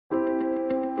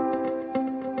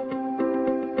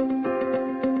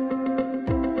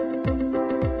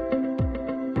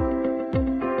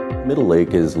Middle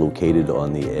Lake is located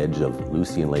on the edge of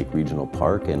Lucien Lake Regional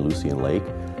Park and Lucien Lake.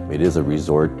 It is a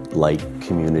resort-like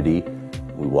community.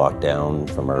 We walk down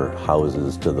from our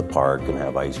houses to the park and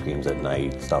have ice creams at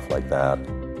night, stuff like that.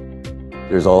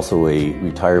 There's also a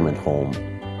retirement home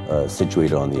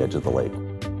situated on the edge of the lake.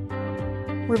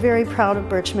 We're very proud of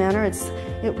Birch Manor.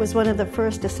 It was one of the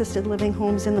first assisted living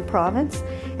homes in the province,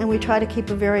 and we try to keep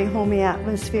a very homey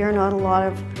atmosphere, not a lot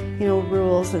of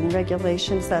rules and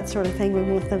regulations, that sort of thing. We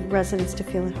want the residents to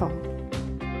feel at home.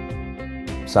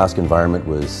 Sask Environment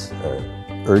was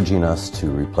urging us to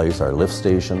replace our lift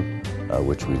station,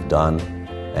 which we've done,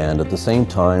 and at the same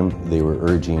time they were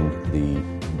urging the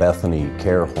Bethany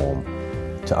Care Home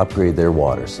to upgrade their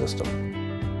water system.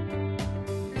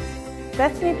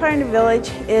 Bethany Pioneer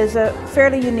Village is a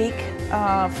fairly unique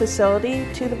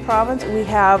facility to the province. We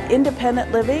have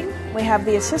independent living, we have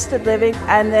the assisted living,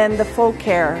 and then the full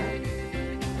care.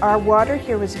 Our water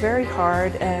here was very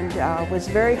hard and was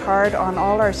very hard on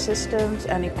all our systems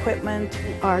and equipment.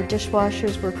 Our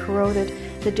dishwashers were corroded.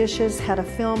 The dishes had a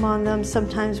film on them.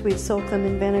 Sometimes we'd soak them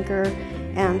in vinegar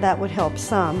and that would help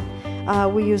some.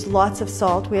 We used lots of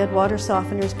salt. We had water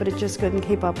softeners, but it just couldn't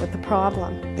keep up with the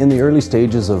problem. In the early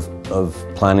stages of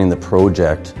planning the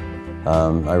project,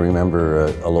 I remember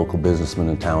a local businessman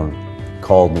in town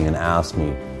called me and asked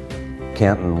me,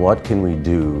 "Kenton, what can we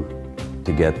do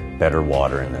to get better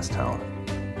water in this town?"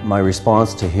 My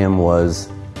response to him was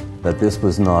that this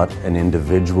was not an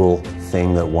individual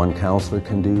thing that one councillor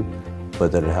can do,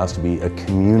 but that it has to be a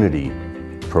community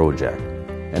project.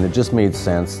 And it just made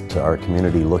sense to our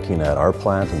community, looking at our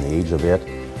plant and the age of it,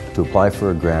 to apply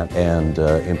for a grant and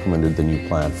implemented the new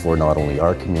plant for not only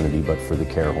our community but for the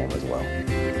care home as well.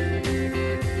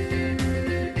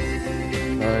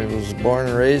 I was born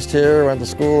and raised here, went to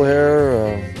school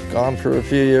here, gone for a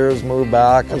few years, moved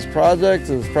back. This project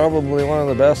is probably one of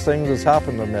the best things that's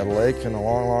happened to Middle Lake in a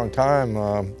long, long time.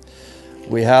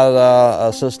 We had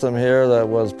a system here that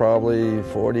was probably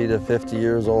 40 to 50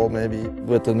 years old maybe.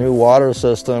 With the new water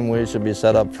system, we should be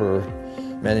set up for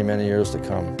many, many years to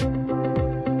come.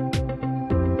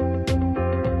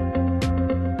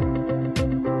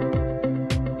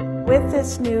 With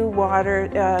this new water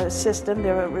system,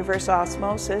 the reverse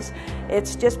osmosis,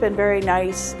 it's just been very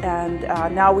nice, and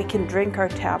now we can drink our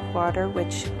tap water,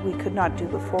 which we could not do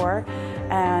before,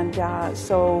 and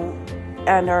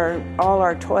all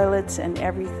our toilets and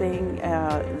everything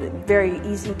very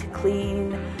easy to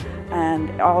clean,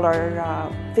 and all our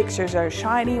fixtures are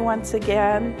shiny once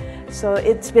again. So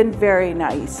it's been very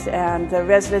nice, and the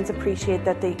residents appreciate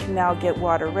that they can now get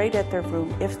water right at their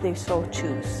room if they so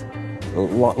choose.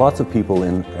 Lots of people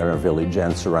in our village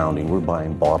and surrounding were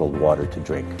buying bottled water to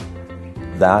drink.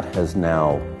 That has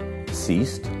now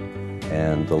ceased,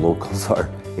 and the locals are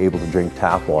able to drink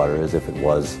tap water as if it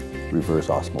was reverse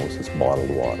osmosis bottled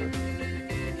water.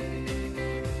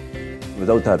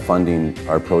 Without that funding,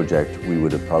 our project, we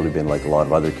would have probably been like a lot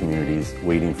of other communities,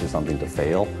 waiting for something to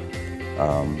fail.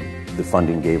 The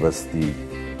funding gave us the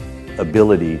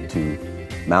ability to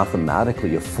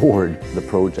mathematically afford the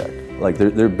project. Like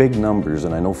they're big numbers,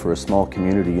 and I know for a small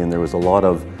community, and there was a lot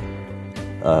of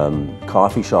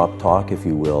coffee shop talk, if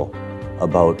you will,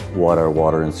 about what our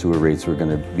water and sewer rates were going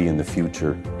to be in the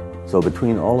future. So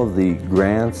between all of the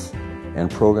grants and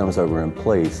programs that were in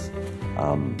place,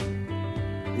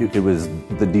 it was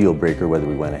the deal breaker whether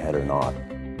we went ahead or not.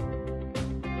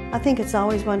 I think it's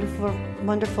always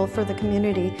wonderful for the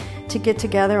community to get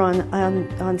together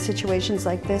on situations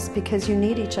like this, because you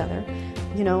need each other,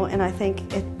 and I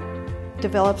think it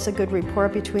develops a good rapport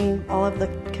between all of the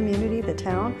community, the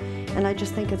town, and I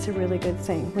just think it's a really good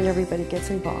thing when everybody gets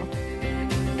involved.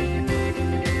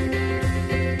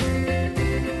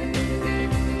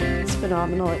 It's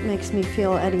phenomenal. It makes me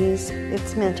feel at ease.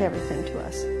 It's meant everything to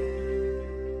us.